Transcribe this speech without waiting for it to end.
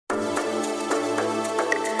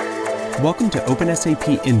Welcome to Open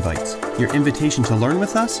SAP Invites, your invitation to learn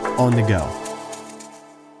with us on the go.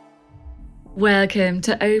 Welcome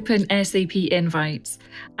to Open SAP Invites.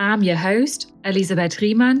 I'm your host, Elisabeth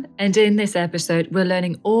Riemann, and in this episode, we're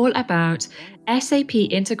learning all about SAP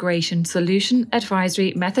Integration Solution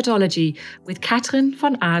Advisory Methodology with Katrin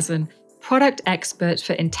van Azen, Product Expert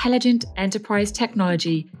for Intelligent Enterprise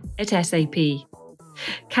Technology at SAP.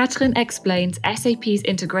 Katrin explains SAP's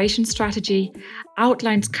integration strategy,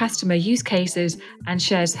 outlines customer use cases, and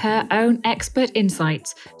shares her own expert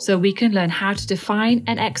insights so we can learn how to define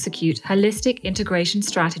and execute holistic integration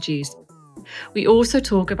strategies. We also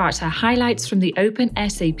talk about her highlights from the Open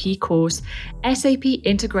SAP course, SAP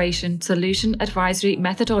Integration Solution Advisory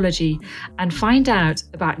Methodology, and find out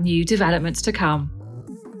about new developments to come.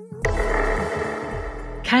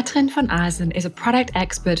 Katrin van Azen is a product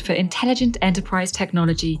expert for intelligent enterprise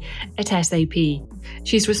technology at SAP.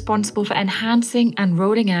 She's responsible for enhancing and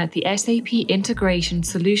rolling out the SAP Integration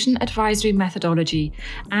Solution Advisory Methodology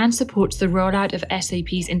and supports the rollout of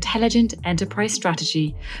SAP's intelligent enterprise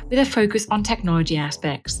strategy with a focus on technology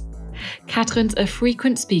aspects. Katrin's a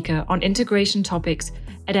frequent speaker on integration topics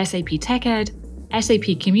at SAP TechEd,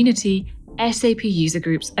 SAP Community, SAP user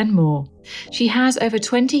groups, and more. She has over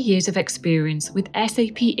 20 years of experience with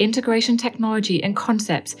SAP integration technology and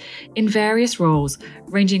concepts in various roles,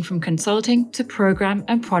 ranging from consulting to program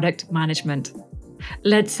and product management.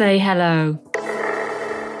 Let's say hello.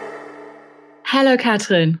 Hello,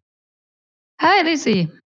 Katrin. Hi, Lizzie.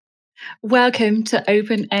 Welcome to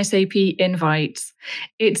Open SAP Invites.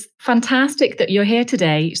 It's fantastic that you're here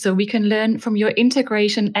today so we can learn from your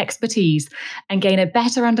integration expertise and gain a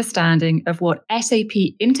better understanding of what SAP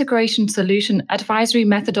Integration Solution Advisory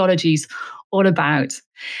Methodology is all about.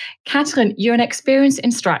 Katrin, you're an experienced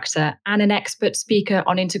instructor and an expert speaker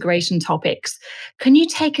on integration topics. Can you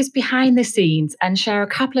take us behind the scenes and share a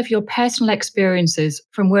couple of your personal experiences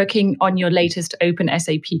from working on your latest Open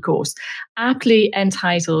SAP course, aptly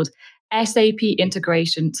entitled SAP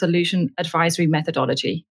Integration Solution Advisory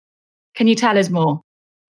Methodology? Can you tell us more?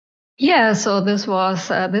 Yeah, so this was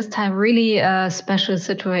this time really a special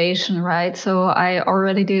situation, right? So I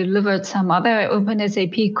already delivered some other Open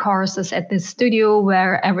SAP courses at the studio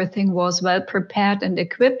where everything was well prepared and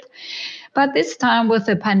equipped. But this time with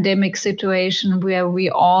the pandemic situation where we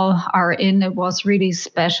all are in, it was really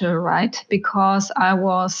special, right? Because I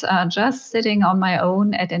was just sitting on my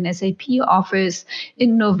own at an SAP office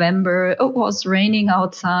in November. It was raining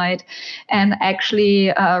outside and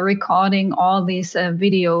actually recording all these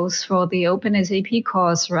videos for the Open SAP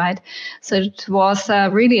course, right? So it was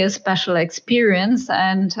really a special experience.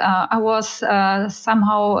 And I was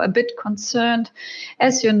somehow a bit concerned.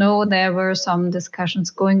 As you know, there were some discussions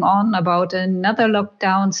going on about another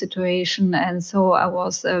lockdown situation. And so I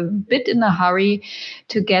was a bit in a hurry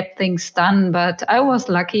to get things done, but I was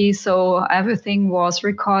lucky. So everything was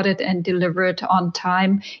recorded and delivered on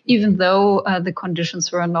time, even though the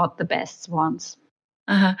conditions were not the best ones.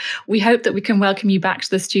 We hope that we can welcome you back to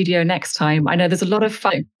the studio next time. I know there's a lot of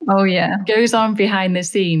fun goes on behind the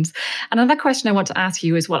scenes. Another question I want to ask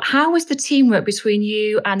you is, well, how was the teamwork between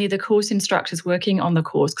you and the other course instructors working on the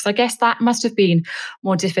course? Because I guess that must have been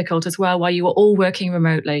more difficult as well while you were all working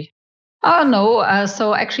remotely. Oh, no.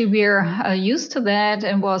 So actually, we're used to that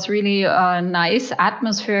and was really a nice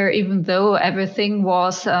atmosphere, even though everything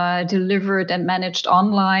was delivered and managed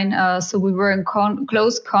online. So we were in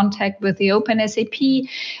close contact with the Open SAP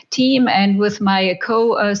team and with my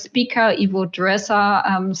co-speaker, Ivo Dresser.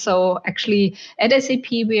 So actually, at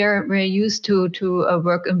SAP, we're used to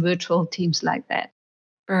work in virtual teams like that.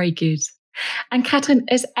 Very good. And Katrin,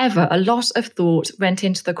 as ever, a lot of thought went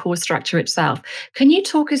into the course structure itself. Can you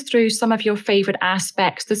talk us through some of your favorite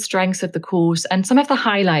aspects, the strengths of the course, and some of the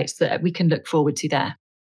highlights that we can look forward to there?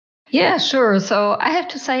 Yeah, sure. So I have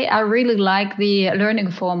to say I really like the learning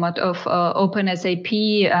format of Open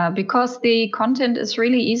SAP because the content is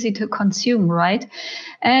really easy to consume, right?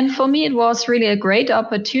 And for me, it was really a great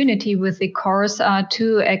opportunity with the course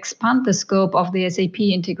to expand the scope of the SAP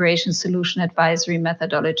Integration Solution Advisory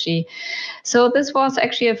Methodology. So this was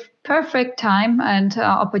actually a perfect time and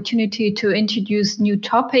opportunity to introduce new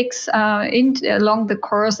topics along the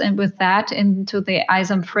course and with that into the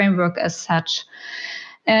ISAM framework as such.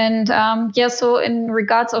 And so in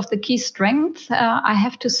regards of the key strength, I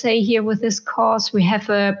have to say here with this course, we have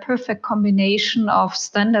a perfect combination of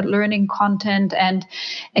standard learning content and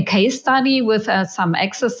a case study with some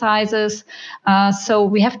exercises. So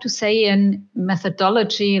we have to say in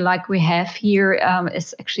methodology like we have here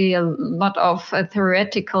is actually a lot of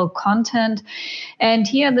theoretical content. And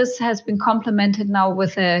here this has been complemented now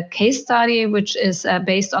with a case study, which is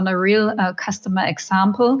based on a real customer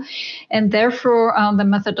example. And therefore,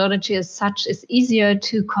 the methodology as such is easier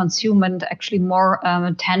to consume and actually more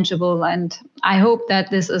tangible. And I hope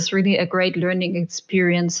that this is really a great learning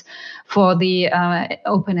experience for the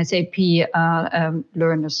OpenSAP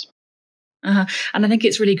learners. And I think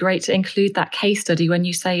it's really great to include that case study when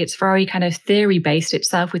you say it's very kind of theory based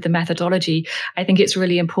itself with the methodology. I think it's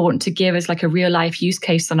really important to give us like a real life use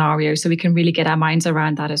case scenario so we can really get our minds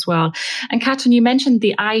around that as well. And Katrin, you mentioned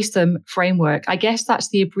the ISOM framework. I guess that's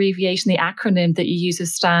the abbreviation, the acronym that you use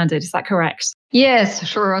as standard. Is that correct? Yes,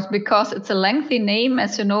 sure. Because it's a lengthy name.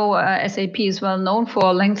 As you know, SAP is well known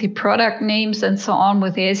for lengthy product names and so on.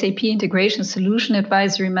 With the SAP Integration Solution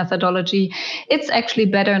Advisory methodology, it's actually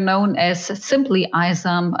better known as simply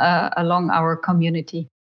ISOM along our community.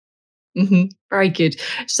 Mm-hmm. Very good.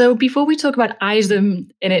 So before we talk about ISOM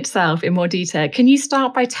in itself in more detail, can you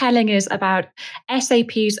start by telling us about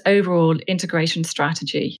SAP's overall integration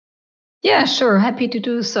strategy? Yeah, sure. Happy to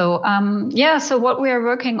do so. So what we are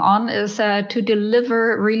working on is to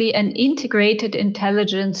deliver really an integrated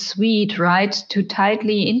intelligence suite, right? To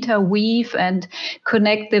tightly interweave and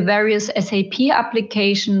connect the various SAP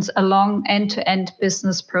applications along end-to-end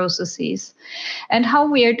business processes. And how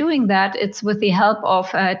we are doing that, it's with the help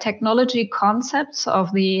of technology concepts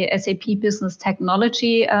of the SAP Business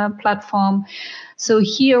Technology platform. So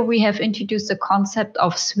here we have introduced the concept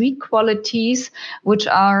of suite qualities, which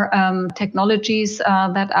are technologies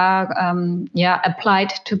that are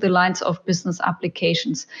applied to the lines of business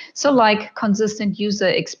applications. So like consistent user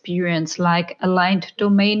experience, like aligned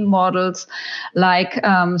domain models, like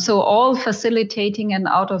so all facilitating an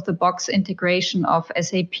out-of-the-box integration of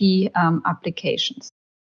SAP applications.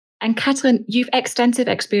 And Katrin, you've extensive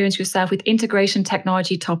experience yourself with integration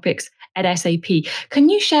technology topics at SAP. Can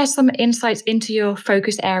you share some insights into your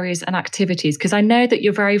focus areas and activities? Because I know that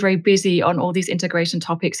you're very, very busy on all these integration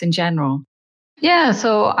topics in general. Yeah,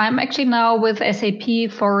 so I'm actually now with SAP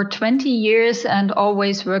for 20 years and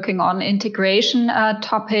always working on integration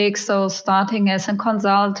topics. So starting as a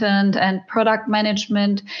consultant and product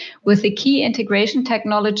management with the key integration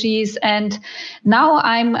technologies. And now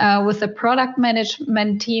I'm with the product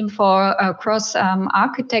management team for cross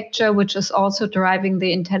architecture, which is also driving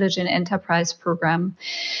the Intelligent Enterprise program.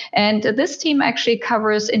 And this team actually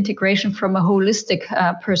covers integration from a holistic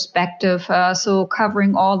perspective. So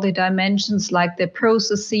covering all the dimensions like the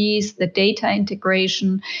processes, the data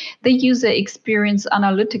integration, the user experience,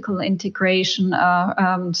 analytical integration.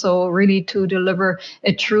 So really to deliver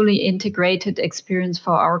a truly integrated experience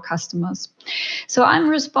for our customers. So I'm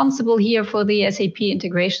responsible here for the SAP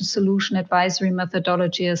Integration Solution Advisory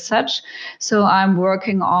methodology as such. So I'm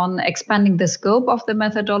working on expanding the scope of the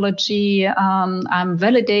methodology. I'm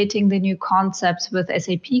validating the new concepts with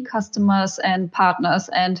SAP customers and partners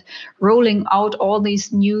and rolling out all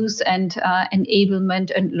these news and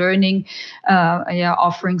enablement and learning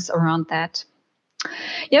offerings around that.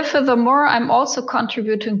 Yeah, furthermore, I'm also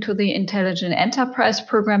contributing to the Intelligent Enterprise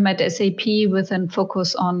program at SAP with a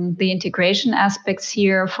focus on the integration aspects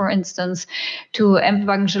here, for instance, to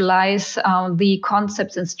evangelize the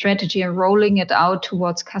concepts and strategy and rolling it out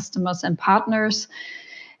towards customers and partners.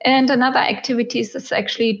 And another activity is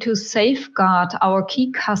actually to safeguard our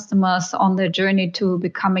key customers on their journey to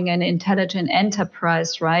becoming an intelligent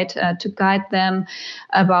enterprise, right? To guide them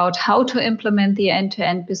about how to implement the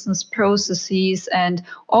end-to-end business processes and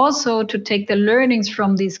also to take the learnings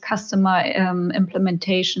from these customer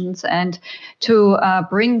implementations and to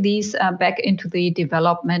bring these back into the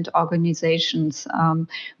development organizations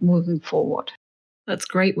moving forward. That's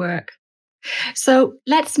great work. So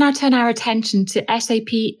let's now turn our attention to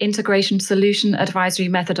SAP Integration Solution Advisory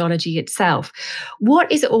methodology itself.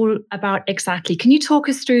 What is it all about exactly? Can you talk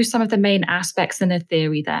us through some of the main aspects in the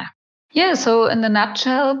theory there? Yeah, so in a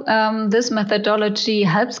nutshell, this methodology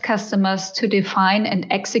helps customers to define and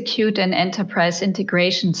execute an enterprise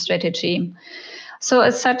integration strategy. So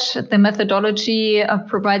as such, the methodology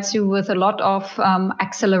provides you with a lot of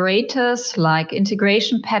accelerators like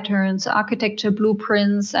integration patterns, architecture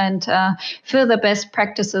blueprints, and further best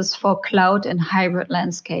practices for cloud and hybrid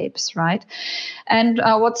landscapes, right? And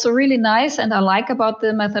what's really nice and I like about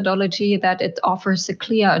the methodology that it offers a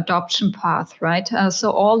clear adoption path, right?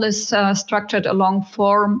 So all is structured along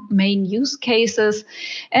 4 main use cases.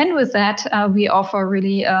 And with that, we offer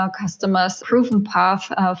really customers proven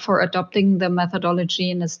path for adopting the methodology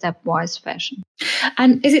in a stepwise fashion.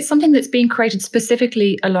 And is it something that's being created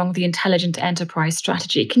specifically along the intelligent enterprise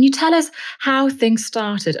strategy? Can you tell us how things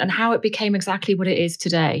started and how it became exactly what it is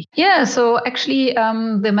today? Yeah, so actually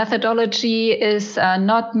the methodology is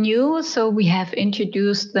not new. So we have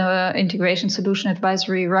introduced the integration solution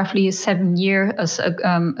advisory roughly 7 years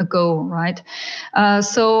ago, right?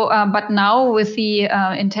 But now with the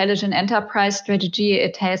intelligent enterprise strategy,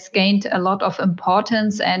 it has gained a lot of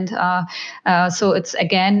importance. And so it's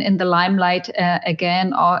again in the limelight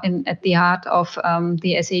again or at the heart of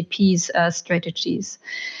the SAP's strategies.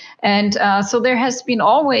 And so there has been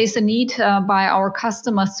always a need by our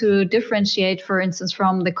customers to differentiate, for instance,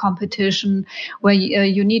 from the competition, where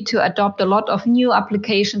you need to adopt a lot of new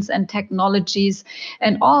applications and technologies.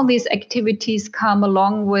 And all these activities come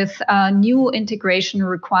along with new integration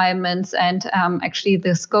requirements. And actually,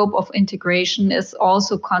 the scope of integration is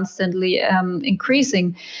also constantly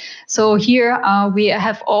increasing. So here we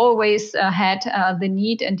have always had the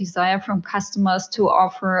need and desire from customers to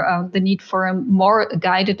offer the need for a more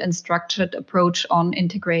guided and structured approach on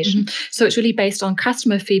integration. Mm-hmm. So it's really based on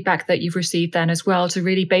customer feedback that you've received then as well, to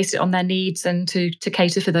really base it on their needs and to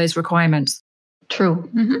cater for those requirements. True.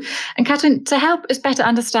 Mm-hmm. And Catherine, to help us better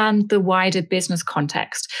understand the wider business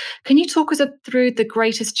context, can you talk us through the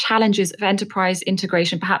greatest challenges of enterprise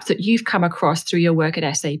integration, perhaps that you've come across through your work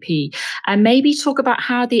at SAP, and maybe talk about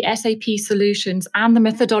how the SAP solutions and the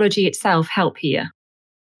methodology itself help here?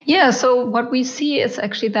 Yeah, so what we see is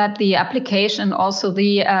actually that the application, also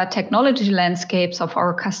the technology landscapes of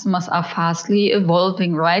our customers are fastly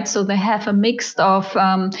evolving, right? So they have a mix of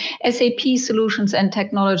SAP solutions and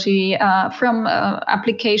technology from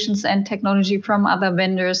applications and technology from other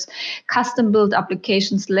vendors, custom built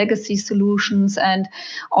applications, legacy solutions, and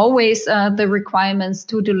always the requirements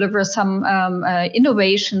to deliver some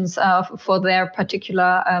innovations for their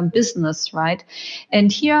particular business, right?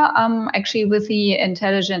 And here, actually, with the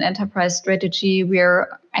intelligent enterprise strategy, we're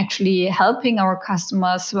actually helping our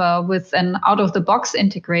customers with an out-of-the-box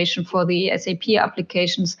integration for the SAP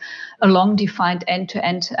applications along defined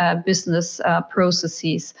end-to-end business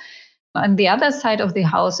processes. On the other side of the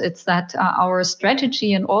house, it's that our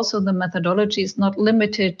strategy and also the methodology is not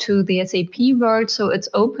limited to the SAP world. So it's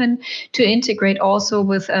open to integrate also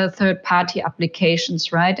with third-party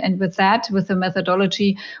applications, right? And with that, with the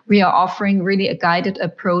methodology, we are offering really a guided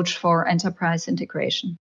approach for enterprise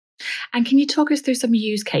integration. And can you talk us through some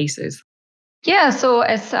use cases? Yeah, so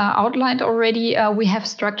as outlined already, we have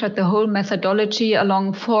structured the whole methodology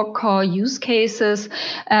along 4 core use cases.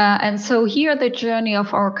 And so here the journey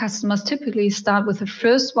of our customers typically start with the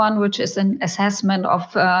first one, which is an assessment of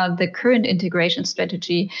the current integration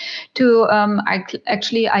strategy to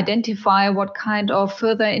actually identify what kind of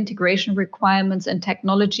further integration requirements and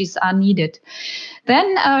technologies are needed.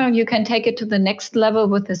 Then you can take it to the next level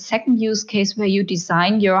with the second use case where you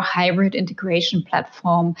design your hybrid integration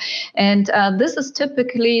platform. And this is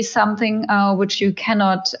typically something which you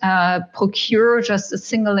cannot procure just a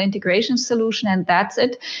single integration solution and that's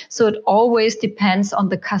it. So it always depends on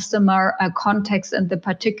the customer context and the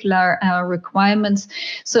particular requirements.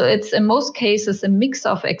 So it's in most cases a mix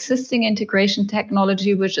of existing integration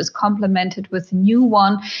technology, which is complemented with new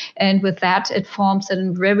one. And with that, it forms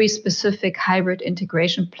a very specific hybrid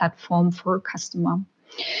integration platform for a customer.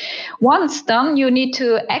 Once done, you need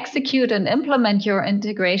to execute and implement your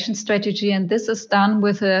integration strategy. And this is done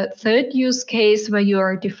with a third use case where you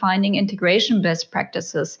are defining integration best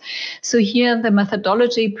practices. So here the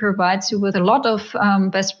methodology provides you with a lot of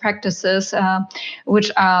best practices,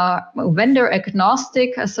 which are vendor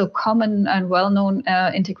agnostic, so common and well-known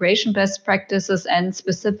integration best practices and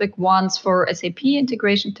specific ones for SAP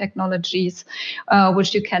integration technologies,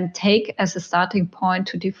 which you can take as a starting point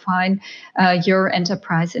to define your enterprise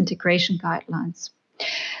integration guidelines.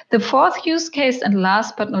 The fourth use case, and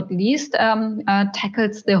last but not least,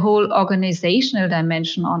 tackles the whole organizational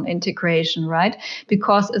dimension on integration, right?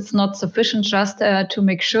 Because it's not sufficient just to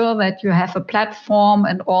make sure that you have a platform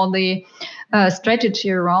and all the strategy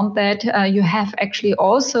around that. You have actually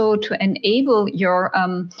also to enable your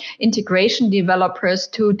integration developers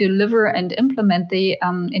to deliver and implement the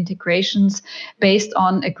integrations based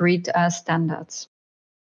on agreed standards.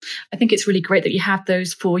 I think it's really great that you have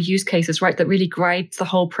those 4 use cases, right, that really guides the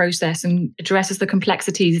whole process and addresses the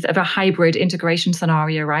complexities of a hybrid integration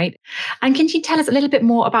scenario, right? And can you tell us a little bit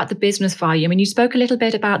more about the business value? I mean, you spoke a little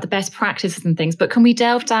bit about the best practices and things, but can we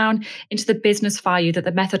delve down into the business value that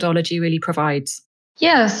the methodology really provides?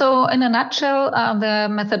 Yeah, so in a nutshell, the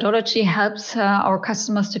methodology helps our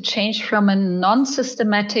customers to change from a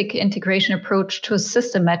non-systematic integration approach to a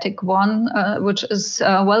systematic one, which is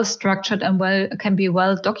well structured and can be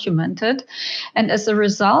well documented. And as a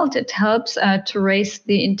result, it helps to raise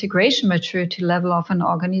the integration maturity level of an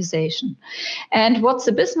organization. And what's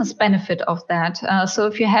the business benefit of that? So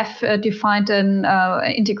if you have defined an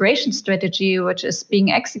integration strategy which is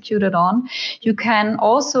being executed on, you can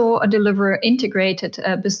also deliver integrated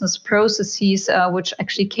business processes which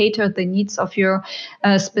actually cater the needs of your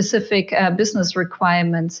specific business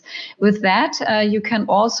requirements. With that, you can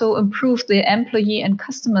also improve the employee and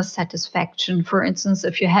customer satisfaction. For instance,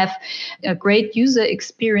 if you have a great user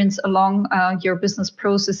experience along your business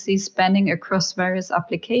processes spanning across various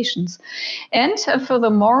applications. And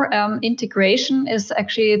furthermore, integration is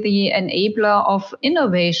actually the enabler of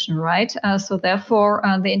innovation, right? So therefore,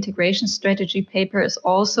 the integration strategy paper is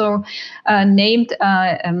also named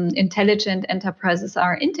Intelligent Enterprises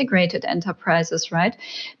are Integrated Enterprises, right?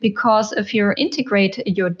 Because if you integrate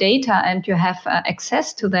your data and you have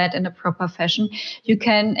access to that in a proper fashion, you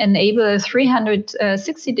can enable a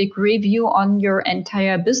 360-degree view on your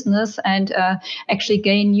entire business and actually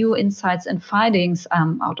gain new insights and findings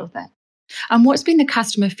out of that. And what's been the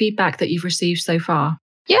customer feedback that you've received so far?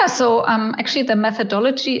 Yeah, so actually the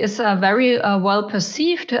methodology is very well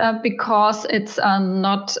perceived because it's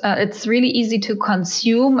it's really easy to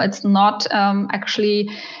consume. It's not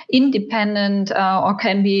actually independent or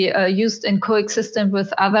can be used in coexistence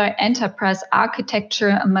with other enterprise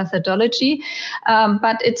architecture methodology.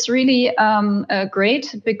 But it's really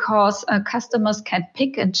great because customers can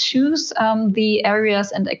pick and choose the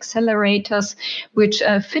areas and accelerators which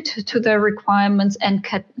fit to their requirements and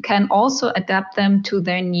can also adapt them to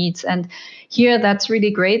their needs. And here, that's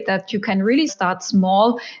really great that you can really start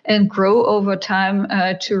small and grow over time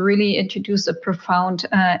to really introduce a profound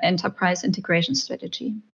enterprise integration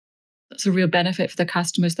strategy. That's a real benefit for the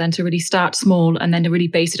customers then to really start small and then to really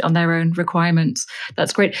base it on their own requirements.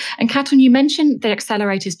 That's great. And Katrin, you mentioned the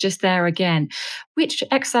accelerators just there again. Which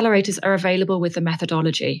accelerators are available with the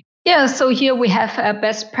methodology? Yeah, so here we have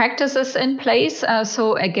best practices in place.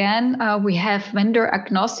 So again, we have vendor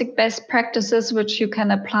agnostic best practices, which you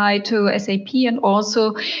can apply to SAP and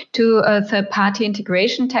also to third-party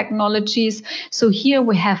integration technologies. So here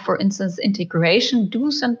we have, for instance, integration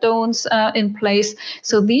do's and don'ts in place.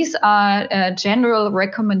 So these are general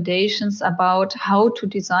recommendations about how to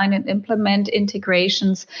design and implement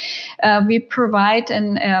integrations. We provide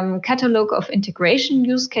a catalog of integration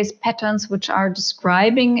use case patterns, which are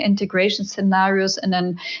describing integration scenarios in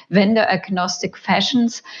a vendor agnostic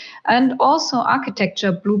fashions, and also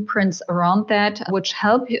architecture blueprints around that, which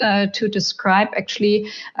help to describe actually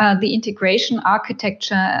the integration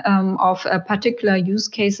architecture of particular use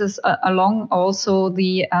cases along also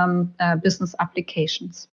the business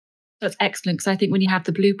applications. That's excellent, because I think when you have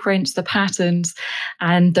the blueprints, the patterns,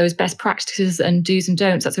 and those best practices and do's and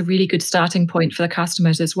don'ts, that's a really good starting point for the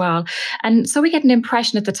customers as well. And so we get an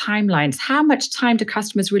impression of the timelines. How much time do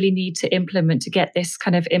customers really need to implement to get this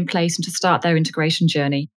kind of in place and to start their integration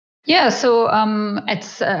journey? Yeah, so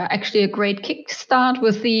it's actually a great kickstart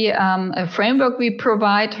with the framework we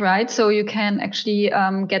provide, right? So you can actually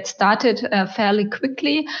get started fairly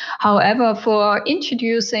quickly. However, for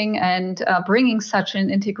introducing and bringing such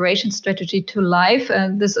an integration strategy to life,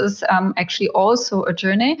 this is actually also a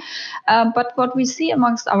journey. But what we see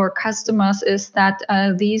amongst our customers is that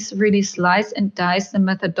these really slice and dice the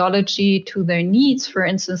methodology to their needs. For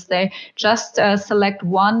instance, they just select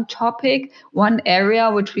one topic, one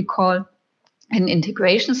area, which we call an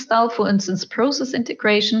integration style, for instance, process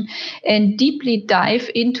integration, and deeply dive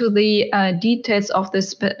into the details of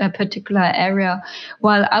this particular area,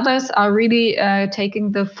 while others are really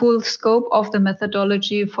taking the full scope of the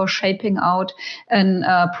methodology for shaping out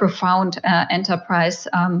a profound enterprise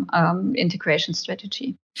integration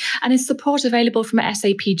strategy. And is support available from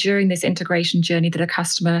SAP during this integration journey that a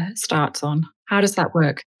customer starts on? How does that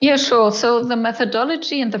work? Yeah, sure. So the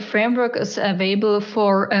methodology and the framework is available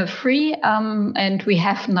for free. And we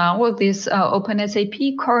have now this Open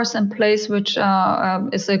SAP course in place, which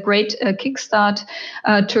is a great kickstart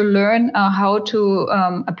to learn how to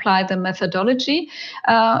apply the methodology.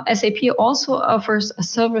 SAP also offers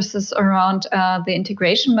services around the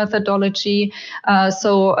integration methodology.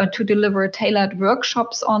 So to deliver tailored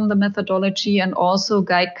workshops on the methodology and also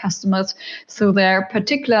guide customers through their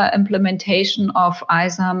particular implementation of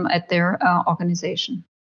ISAM at their organization.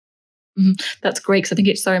 Mm-hmm. That's great, because I think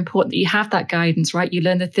it's so important that you have that guidance, right? You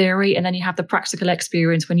learn the theory and then you have the practical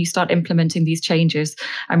experience when you start implementing these changes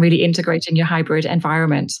and really integrating your hybrid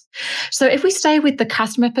environment. So if we stay with the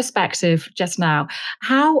customer perspective just now,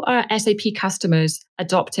 how are SAP customers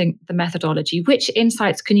adopting the methodology? Which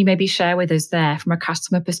insights can you maybe share with us there from a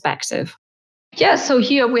customer perspective? Yeah, so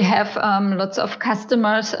here we have lots of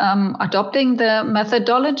customers adopting the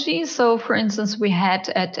methodology. So, for instance, we had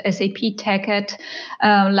at SAP TechEd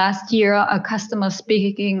last year a customer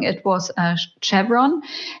speaking. It was Chevron,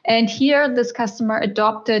 and here this customer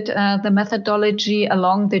adopted the methodology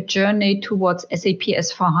along the journey towards SAP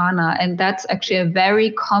S/4HANA, and that's actually a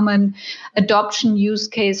very common adoption use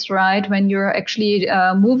case, right? When you're actually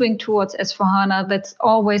moving towards S/4HANA, that's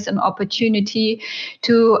always an opportunity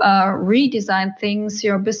to redesign things,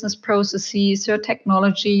 your business processes, your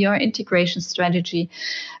technology, your integration strategy,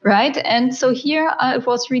 right? And so here it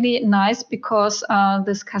was really nice because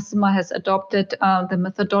this customer has adopted the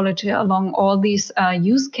methodology along all these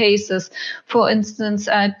use cases. For instance,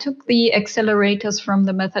 took the accelerators from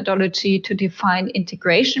the methodology to define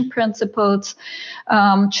integration principles.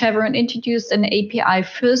 Chevron introduced an API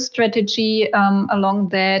first strategy along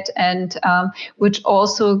that, and which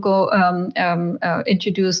also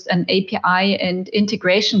introduced an API and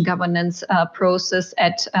integration governance process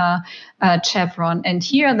at Chevron. And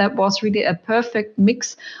here that was really a perfect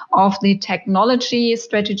mix of the technology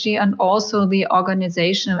strategy and also the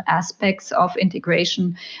organizational aspects of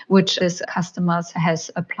integration, which this customers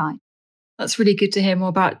has applied. That's really good to hear more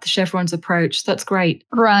about the Chevron's approach. That's great.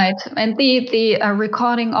 Right. And the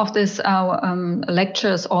recording of this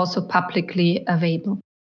lecture is also publicly available.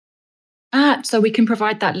 So we can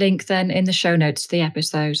provide that link then in the show notes to the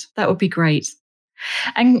episode. That would be great.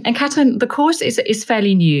 And Katrin, the course is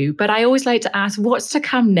fairly new, but I always like to ask, what's to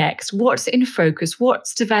come next? What's in focus?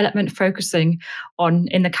 What's development focusing on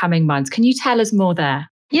in the coming months? Can you tell us more there?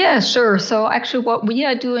 Yeah, sure. So actually what we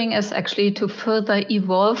are doing is actually to further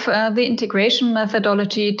evolve the integration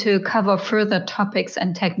methodology to cover further topics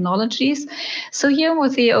and technologies. So here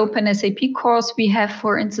with the Open SAP course, we have,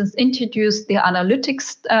 for instance, introduced the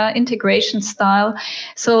analytics integration style.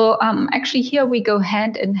 So actually here we go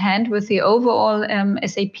hand in hand with the overall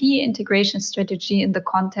SAP integration strategy in the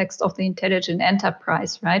context of the intelligent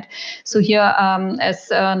enterprise, right? So here, as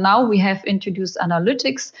now we have introduced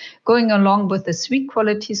analytics going along with the suite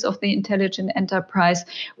quality of the intelligent enterprise.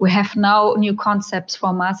 We have now new concepts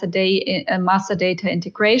for master data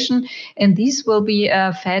integration, and these will be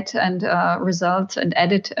fed and results and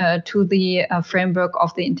added to the framework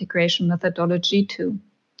of the integration methodology too.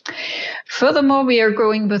 Furthermore, we are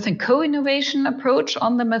going with a co-innovation approach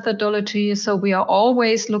on the methodology. So we are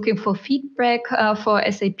always looking for feedback for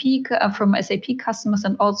SAP from SAP customers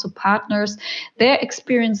and also partners, their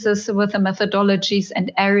experiences with the methodologies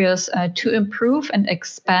and areas to improve and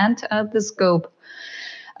expand the scope.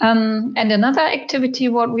 And another activity,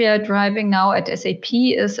 what we are driving now at SAP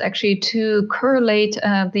is actually to correlate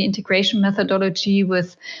the integration methodology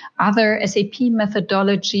with other SAP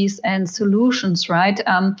methodologies and solutions, right?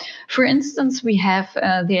 For instance, we have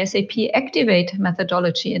the SAP Activate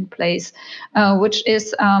methodology in place, which is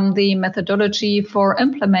the methodology for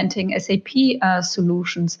implementing SAP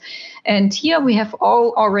solutions. And here we have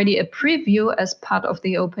already a preview as part of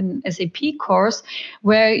the Open SAP course,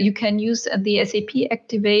 where you can use the SAP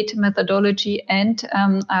Activate methodology and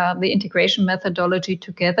the integration methodology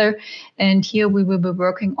together. And here we will be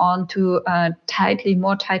working on to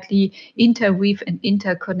more tightly interweave and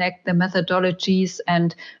interconnect the methodologies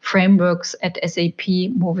and frameworks at SAP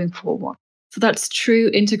moving forward. So that's true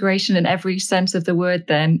integration in every sense of the word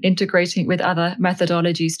then, integrating with other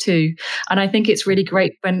methodologies too. And I think it's really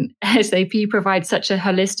great when SAP provides such a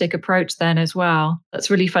holistic approach then as well. That's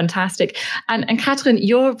really fantastic. And Katrin,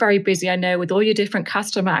 you're very busy, I know, with all your different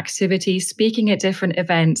customer activities, speaking at different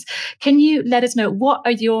events. Can you let us know, what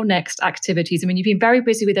are your next activities? I mean, you've been very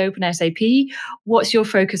busy with Open SAP. What's your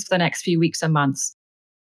focus for the next few weeks and months?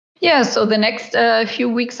 Yeah, so the next few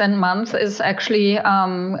weeks and months is actually,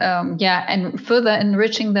 and further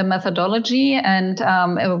enriching the methodology and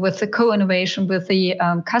with the co-innovation with the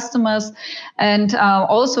customers. And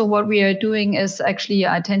also what we are doing is actually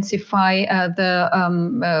intensify the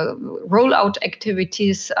rollout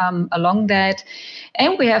activities along that.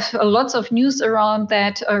 And we have lots of news around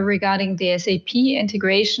that regarding the SAP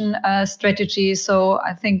integration strategy. So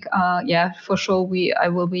I think, for sure, I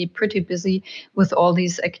will be pretty busy with all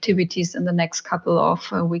these activities in the next couple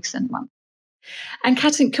of weeks and months. And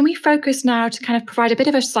Katrin, can we focus now to kind of provide a bit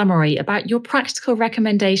of a summary about your practical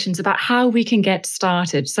recommendations about how we can get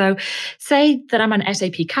started? So say that I'm an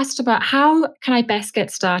SAP customer, how can I best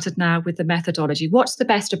get started now with the methodology? What's the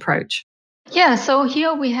best approach? Yeah, so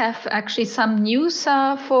here we have actually some news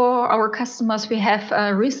for our customers. We have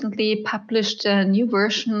recently published a new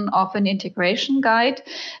version of an integration guide.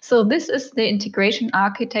 So this is the integration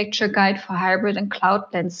architecture guide for hybrid and cloud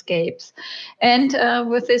landscapes. And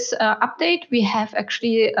with this update, we have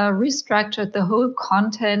actually restructured the whole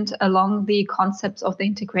content along the concepts of the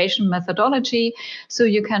integration methodology. So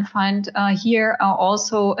you can find here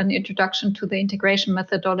also an introduction to the integration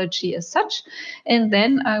methodology as such. And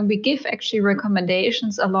then we give actually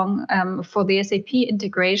recommendations along for the SAP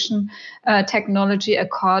integration technology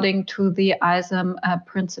according to the ISAM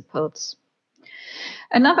principles.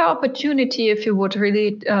 Another opportunity, if you would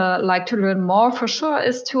really like to learn more, for sure,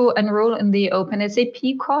 is to enroll in the Open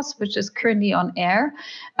SAP course, which is currently on air.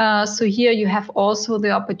 So here you have also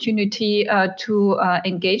the opportunity to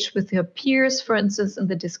engage with your peers, for instance, in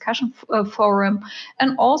the discussion forum,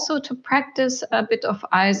 and also to practice a bit of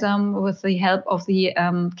ISAM with the help of the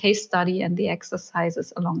case study and the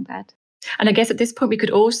exercises along that. And I guess at this point, we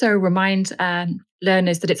could also remind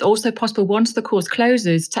learners that it's also possible once the course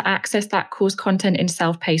closes to access that course content in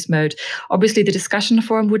self-paced mode. Obviously, the discussion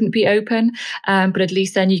forum wouldn't be open, but at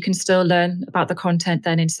least then you can still learn about the content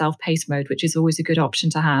then in self-paced mode, which is always a good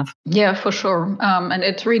option to have. Yeah, for sure. And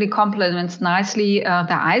it really complements nicely the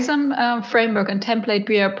ISAM framework and template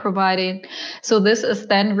we are providing. So this is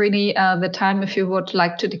then really the time if you would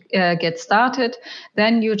like to get started,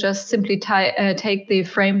 then you just simply take the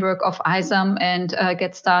framework of ISAM and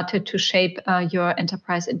get started to shape your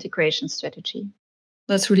enterprise integration strategy.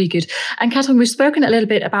 That's really good. And Katrin, we've spoken a little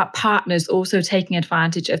bit about partners also taking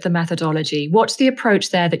advantage of the methodology. What's the approach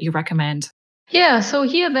there that you recommend? Yeah, so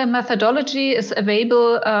here the methodology is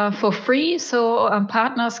available for free. So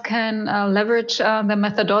partners can leverage the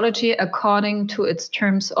methodology according to its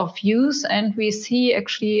terms of use. And we see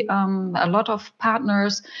actually a lot of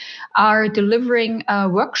partners are delivering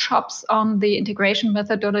workshops on the integration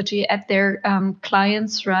methodology at their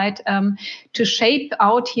clients, right, to shape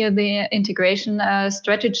out here the integration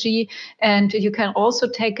strategy. And you can also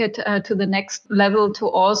take it to the next level to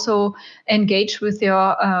also engage with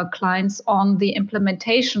your clients on the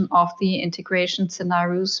implementation of the integration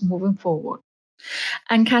scenarios moving forward.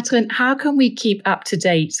 And Katrin, how can we keep up to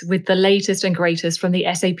date with the latest and greatest from the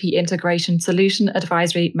SAP Integration Solution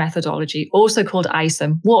Advisory Methodology, also called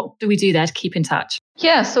ISAM? What do we do there to keep in touch?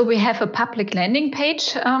 Yeah, so we have a public landing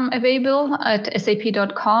page available at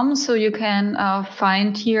sap.com. So you can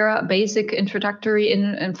find here basic introductory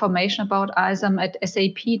information about ISAM at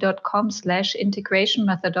sap.com/integration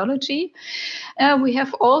methodology. We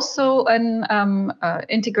have also an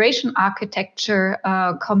integration architecture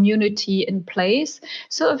community in place.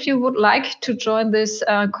 So if you would like to join this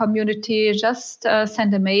community, just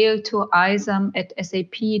send a mail to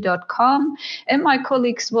isam@sap.com, and my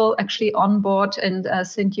colleagues will actually onboard and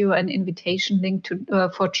send you an invitation link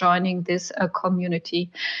for joining this community.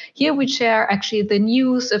 Here we share actually the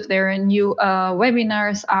news, if there are new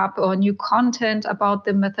webinars up or new content about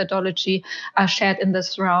the methodology are shared in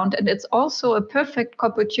this round. And it's also a perfect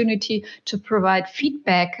opportunity to provide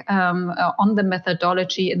feedback on the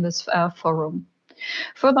methodology in this forum.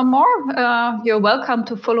 Furthermore, you're welcome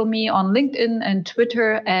to follow me on LinkedIn and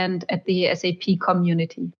Twitter and at the SAP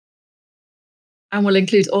community. And we'll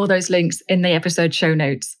include all those links in the episode show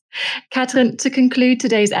notes. Katrin, to conclude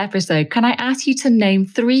today's episode, can I ask you to name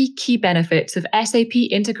 3 key benefits of SAP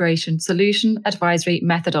Integration Solution Advisory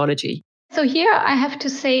Methodology? So here I have to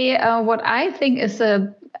say what I think is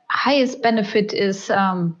the highest benefit is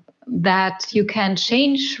that you can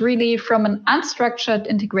change really from an unstructured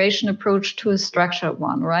integration approach to a structured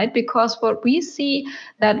one, right? Because what we see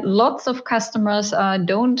that lots of customers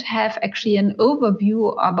don't have actually an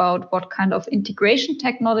overview about what kind of integration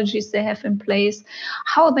technologies they have in place,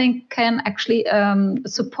 how they can actually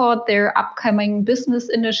support their upcoming business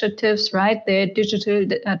initiatives, right? Their digital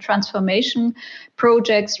transformation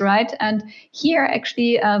projects, right? And here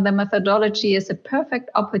actually the methodology is a perfect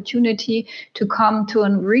opportunity to come to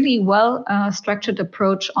a really well structured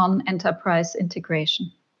approach on enterprise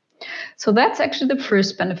integration. So that's actually the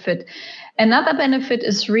first benefit. Another benefit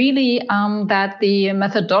is really that the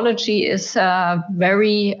methodology is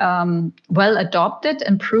very well adopted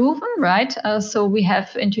and proven, right? So we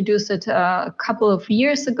have introduced it a couple of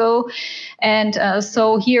years ago. And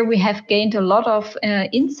so here we have gained a lot of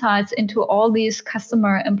insights into all these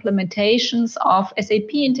customer implementations of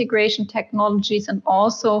SAP integration technologies and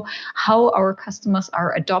also how our customers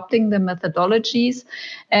are adopting the methodologies.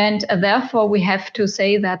 And therefore, we have to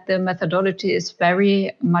say that the methodology is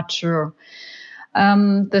very mature.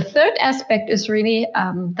 The third aspect is really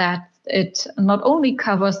that it not only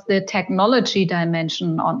covers the technology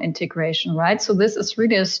dimension on integration, right? So this is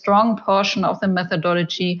really a strong portion of the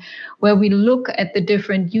methodology where we look at the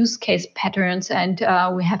different use case patterns and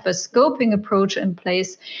we have a scoping approach in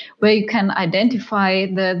place where you can identify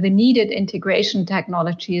the needed integration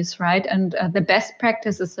technologies, right? And the best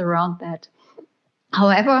practices around that.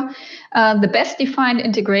 However, the best defined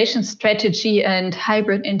integration strategy and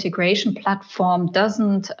hybrid integration platform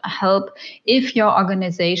doesn't help if your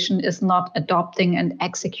organization is not adopting and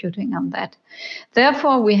executing on that.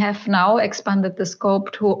 Therefore, we have now expanded the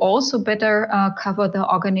scope to also better cover the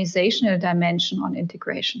organizational dimension on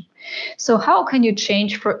integration. So how can you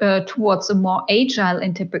change towards a more agile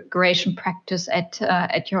integration practice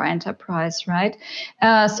at your enterprise, right?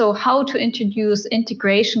 So how to introduce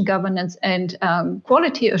integration governance and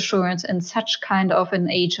quality assurance in such kind of an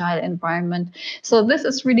agile environment. So this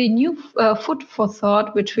is really new food for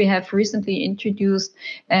thought, which we have recently introduced.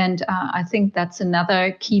 And I think that's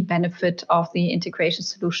another key benefit of the integration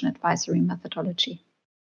solution advisory methodology.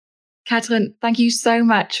 Katrin, thank you so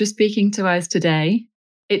much for speaking to us today.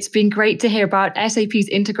 It's been great to hear about SAP's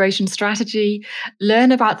integration strategy,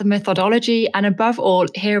 learn about the methodology, and above all,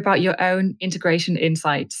 hear about your own integration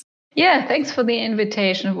insights. Yeah, thanks for the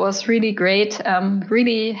invitation. It was really great.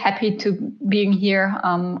 Really happy to being here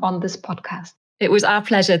on this podcast. It was our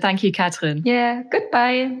pleasure. Thank you, Katrin. Yeah,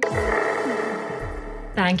 goodbye.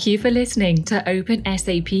 Thank you for listening to Open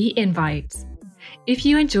SAP Invites. If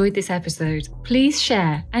you enjoyed this episode, please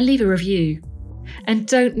share and leave a review. And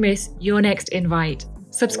don't miss your next invite.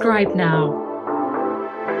 Subscribe now.